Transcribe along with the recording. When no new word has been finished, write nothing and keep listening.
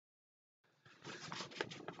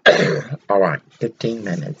All right, 15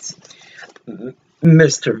 minutes.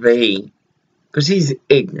 Mr. V, because he's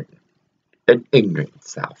ignorant, an ignorant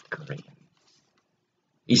South Korean.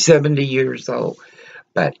 He's 70 years old,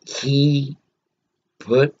 but he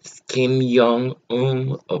puts Kim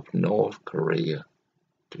Jong-un of North Korea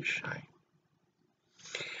to shame.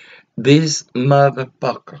 This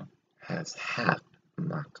motherfucker has hacked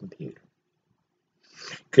my computer.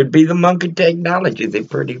 Could be the monkey technology. They're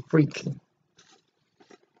pretty freaky.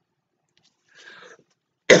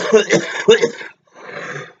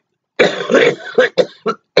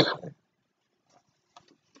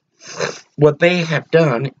 What they have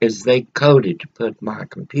done is they coded to put my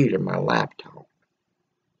computer, my laptop.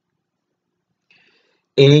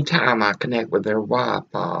 Anytime I connect with their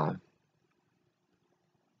Wi-Fi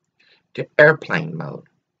to airplane mode,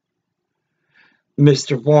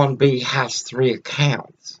 Mr. 1B has 3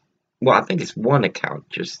 accounts. Well, I think it's 1 account,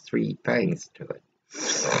 just 3 things to it.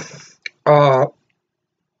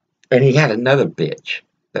 And he had another bitch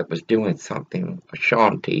that was doing something,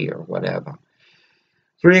 Ashanti or whatever.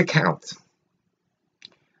 3 accounts.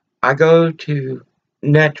 I go to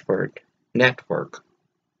network.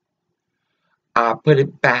 I put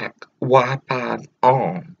it back, Wi-Fi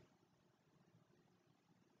on.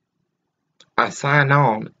 I sign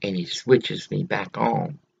on, and he switches me back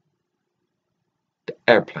on to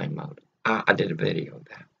airplane mode. I did a video of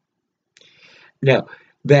that. Now,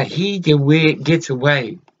 that he gets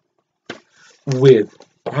away with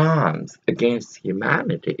crimes against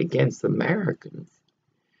humanity, against Americans,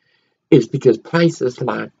 is because places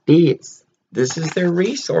like this is their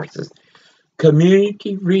resources,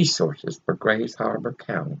 community resources for Grays Harbor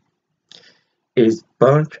County, is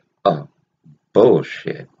bunch of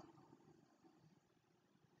bullshit.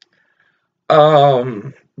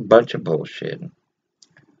 Bunch of bullshit.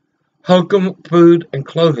 Hokum Food and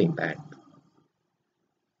Clothing Bank.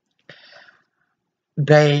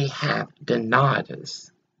 They have denied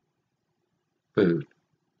us food.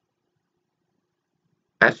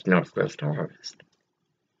 That's Northwest Harvest.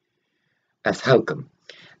 That's Hokum.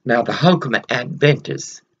 Now, the Hokum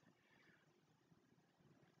Adventists,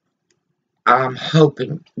 I'm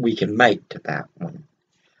hoping we can make to that one.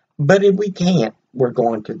 But if we can't, we're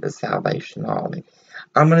going to the Salvation Army.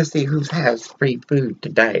 I'm going to see who has free food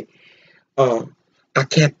today. I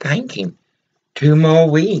kept thinking, 2 more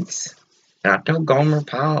weeks. And I told Gomer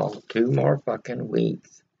Powell, 2 more fucking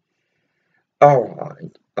weeks. All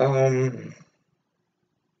right.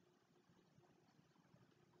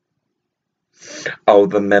 Oh,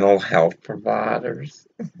 the mental health providers.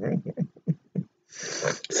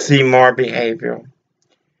 Seymour Behavioral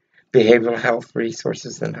Health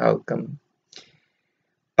Resources in Hokum.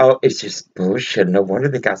 Oh, it's just bullshit. No wonder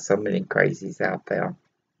they got so many crazies out there.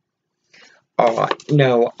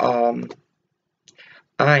 No,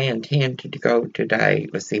 I intend to go today,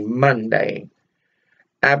 Monday,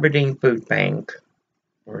 Aberdeen Food Bank.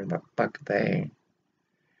 Where the fuck are they?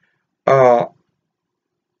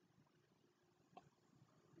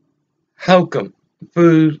 Hokum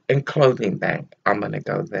Food and Clothing Bank. I'm going to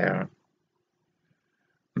go there.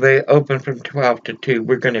 They open from 12 to 2.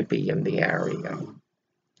 We're going to be in the area.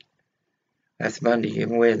 That's Monday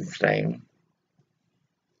and Wednesday.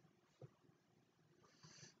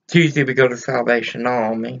 Tuesday we go to Salvation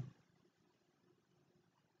Army.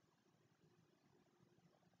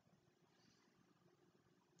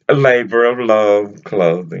 A Labor of Love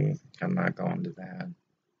Clothing. I'm not going to that.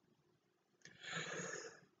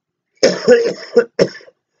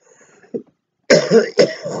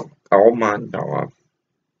 Oh my God.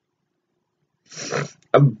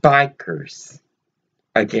 Bikers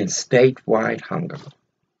against statewide hunger.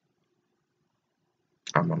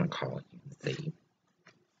 I'm gonna call it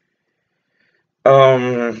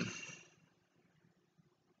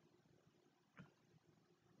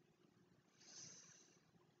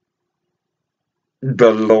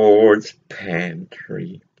the Lord's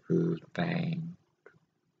Pantry Food Bank.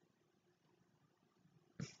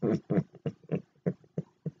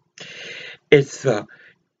 It's the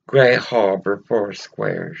Gray Harbor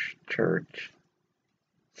Foursquare Church.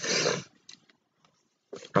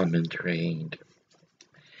 I'm intrigued.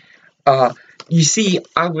 You see,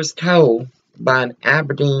 I was told by an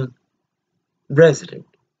Aberdeen resident,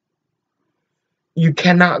 you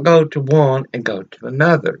cannot go to one and go to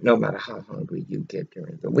another, no matter how hungry you get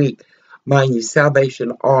during the week. Mind you,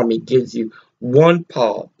 Salvation Army gives you 1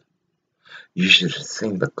 pop. You should have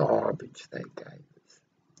seen the garbage they gave us.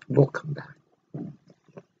 We'll come back.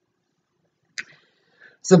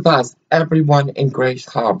 Suppose everyone in Grays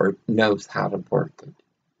Harbor knows how to work it.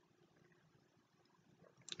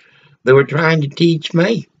 They were trying to teach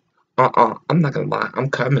me I'm not gonna lie. I'm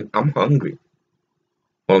coming. I'm hungry.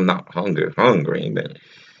 Well, not hungry, but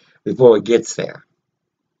before it gets there,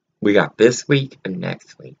 we got this week and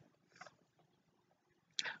next week.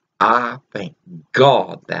 I thank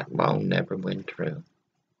God that loan never went through.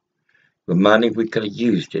 The money, we could have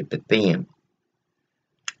used it, but then,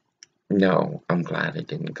 no, I'm glad it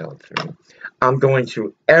didn't go through. I'm going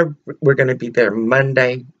through we're going to be there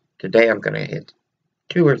Monday. Today I'm going to hit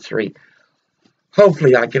 2 or 3.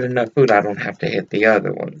 Hopefully I get enough food I don't have to hit the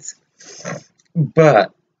other ones.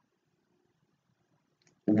 But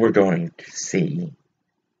we're going to see.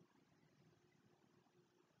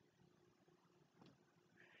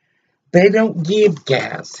 They don't give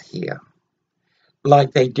gas here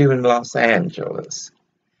like they do in Los Angeles.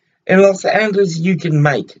 In Los Angeles, you can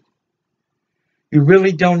make it. You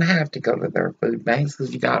really don't have to go to their food banks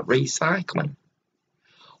because you got recycling.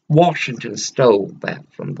 Washington stole that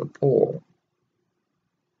from the poor.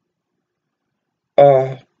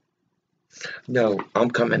 Oh, no,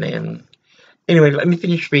 I'm coming in. Anyway, let me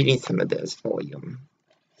finish reading some of this for you.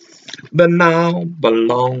 The now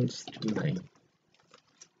belongs to me.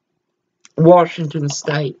 Washington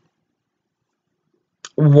State.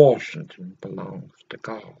 Washington belongs to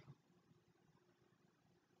God.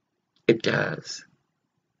 It does.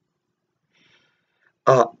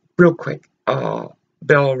 Real quick, Bill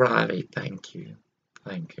O'Reilly, thank you.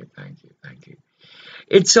 Thank you, thank you, thank you.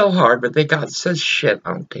 It's so hard, but they got such shit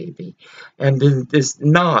on TV. And then this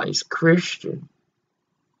nice Christian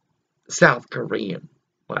South Korean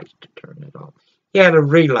likes to turn it off. He had a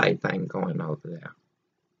relay thing going over there.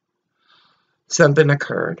 Something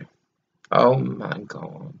occurred. Oh my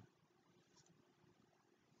God.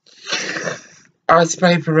 I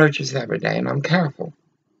spray for roaches every day, and I'm careful.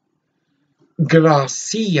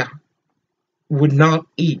 Gracia would not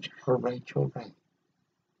eat her Rachel Ray.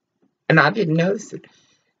 And I didn't notice it.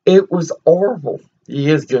 It was horrible. He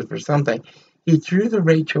is good for something. He threw the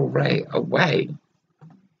Rachel Ray away.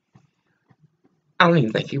 I don't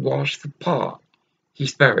even think he washed the pot.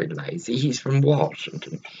 He's very lazy. He's from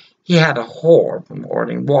Washington. He had a whore from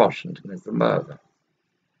Ording, Washington as a mother.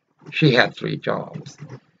 She had 3 jobs.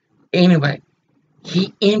 Anyway,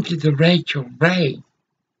 he emptied the Rachel Ray,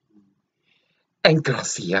 and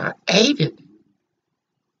Gracia ate it.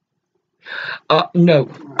 No,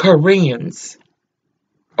 Koreans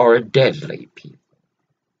are deadly people.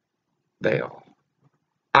 They are.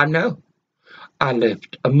 I know. I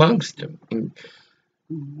lived amongst them in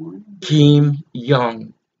Kim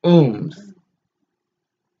Jong-un's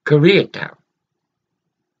Koreatown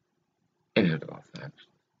in Los Angeles.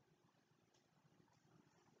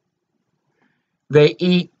 They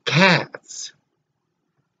eat cats.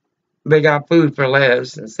 They got food for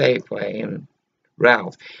less and Safeway and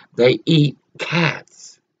Ralph's. They eat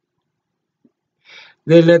cats.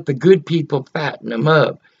 They let the good people fatten them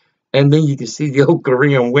up. And then you can see the old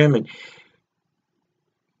Korean women.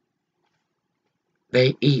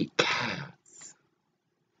 They eat cats.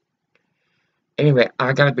 Anyway,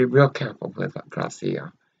 I gotta be real careful with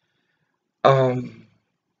Gracia. But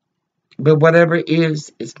whatever it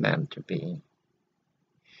is, it's meant to be.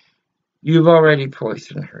 You've already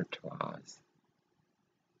poisoned her twice.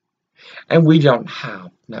 And we don't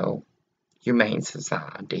have no humane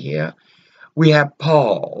society here. We have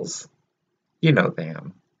Pauls. You know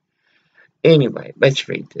them. Anyway, let's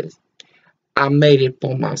read this. I made it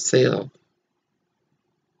for myself.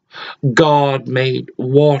 God made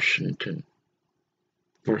Washington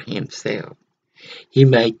for himself. He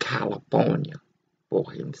made California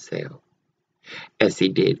for himself, as he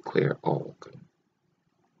did Queer Oregon.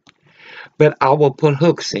 But I will put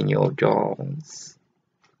hooks in your jaws.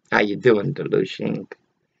 How you doing, Delushing?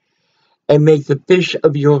 And make the fish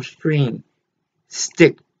of your stream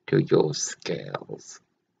stick to your scales.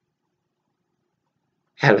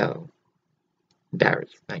 Hello,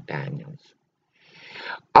 Darius McDaniels.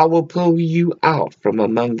 I will pull you out from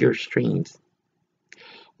among your streams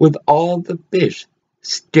with all the fish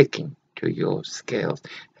sticking to your scales.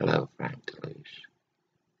 Hello, Frank Deluge.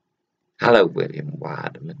 Hello, William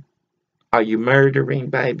Weideman. Are you murdering,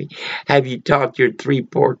 baby? Have you taught your 3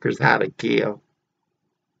 porkers how to kill?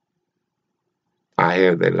 I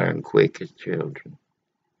hear they learn quick as children.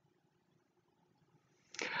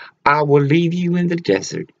 I will leave you in the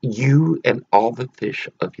desert, you and all the fish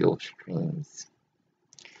of your streams.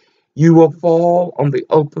 You will fall on the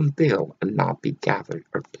open field and not be gathered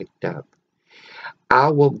or picked up.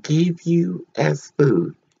 I will give you as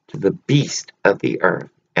food to the beasts of the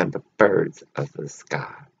earth and the birds of the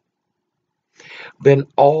sky. Then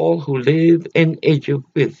all who live in Egypt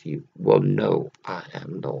with you will know I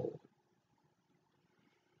am Lord.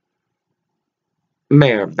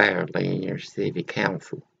 Mayor barely in your city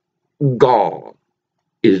council. God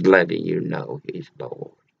is letting you know He's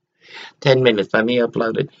Lord. 10 minutes, let me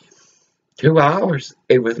upload it. 2 hours,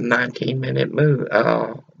 it was a 19-minute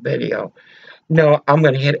video. No, I'm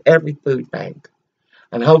going to hit every food bank.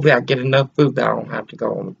 And hopefully I get enough food that I don't have to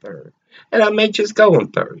go on Thursday. And I may just go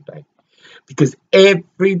on Thursday. Because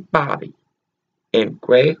everybody in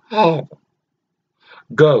Gray Hall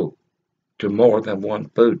go to more than one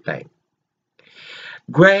food bank.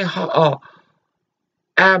 Gray Hall,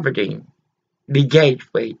 Aberdeen, the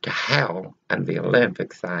gateway to hell and the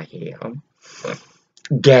Olympics I am.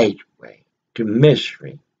 Gateway to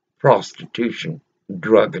misery, prostitution,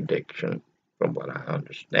 drug addiction, from what I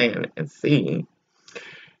understand and see.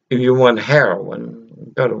 If you want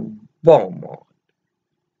heroin, go to Walmart.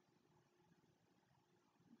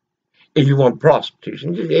 If you want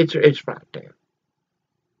prostitution, it's right there.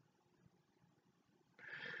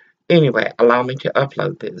 Anyway, allow me to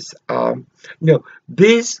upload this. No,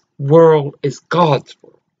 this world is God's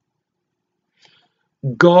world.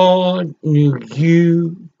 God knew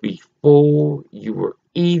you before you were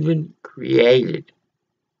even created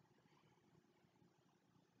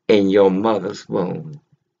in your mother's womb.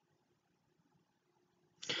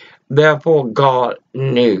 Therefore, God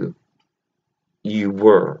knew you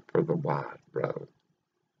were for the wide road.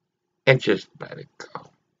 And just let it go.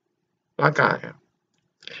 Like I am.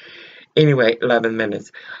 Anyway, 11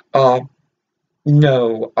 minutes.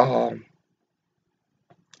 No,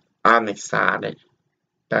 I'm excited.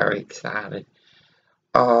 Very excited.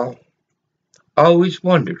 I always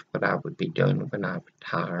wondered what I would be doing when I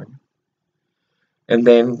retired. And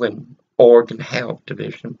then when Oregon Health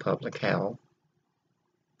Division, Public Health,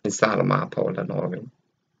 inside of my Portland, Oregon,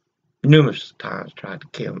 numerous times tried to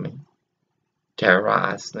kill me,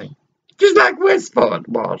 terrorize me, just like Westport,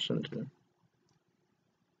 Washington.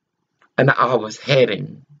 And I was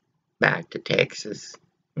heading back to Texas.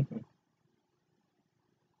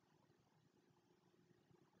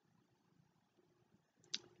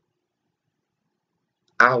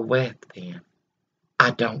 I wept then.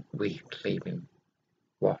 I don't weep leaving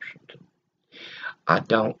Washington. I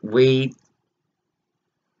don't weep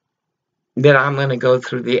that I'm going to go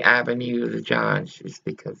through the avenue of the giants just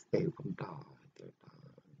because they will die.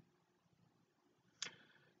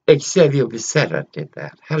 Xavier Becerra did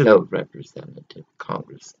that. Hello, Representative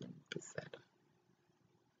Congressman Becerra.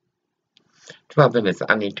 12 minutes,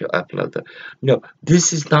 I need to upload the... No,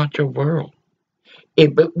 this is not your world.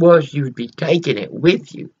 If it was, you'd be taking it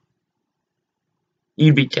with you.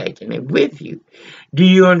 You'd be taking it with you. Do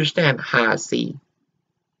you understand how I see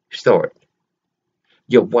story?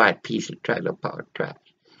 Your white piece of trailer park trash.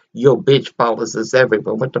 Your bitch follows us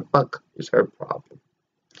everywhere. What the fuck is her problem?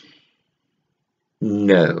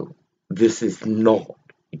 No, this is not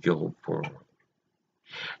your world.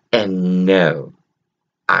 And no,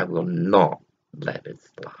 I will not let it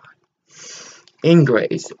slide. In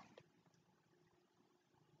grace,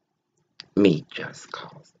 me just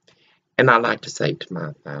cause. And I like to say to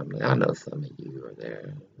my family, I know some of you are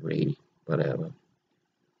there, read, whatever.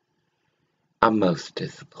 I'm most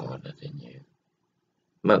disappointed in you.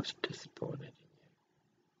 Most disappointed in you.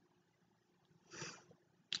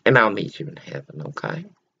 And I'll meet you in heaven, okay?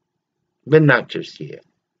 But not just yet.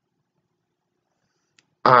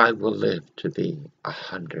 I will live to be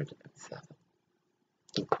 107.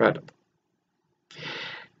 Incredible.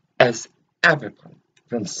 As everyone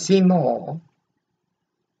from Seymour,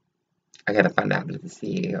 I gotta find out who the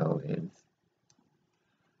CEO is.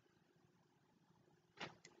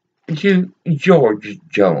 George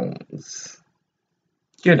Jones.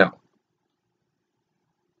 You know.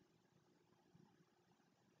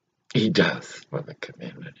 He does for the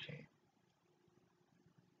community.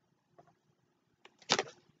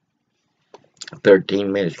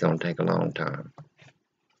 13 minutes gonna take a long time.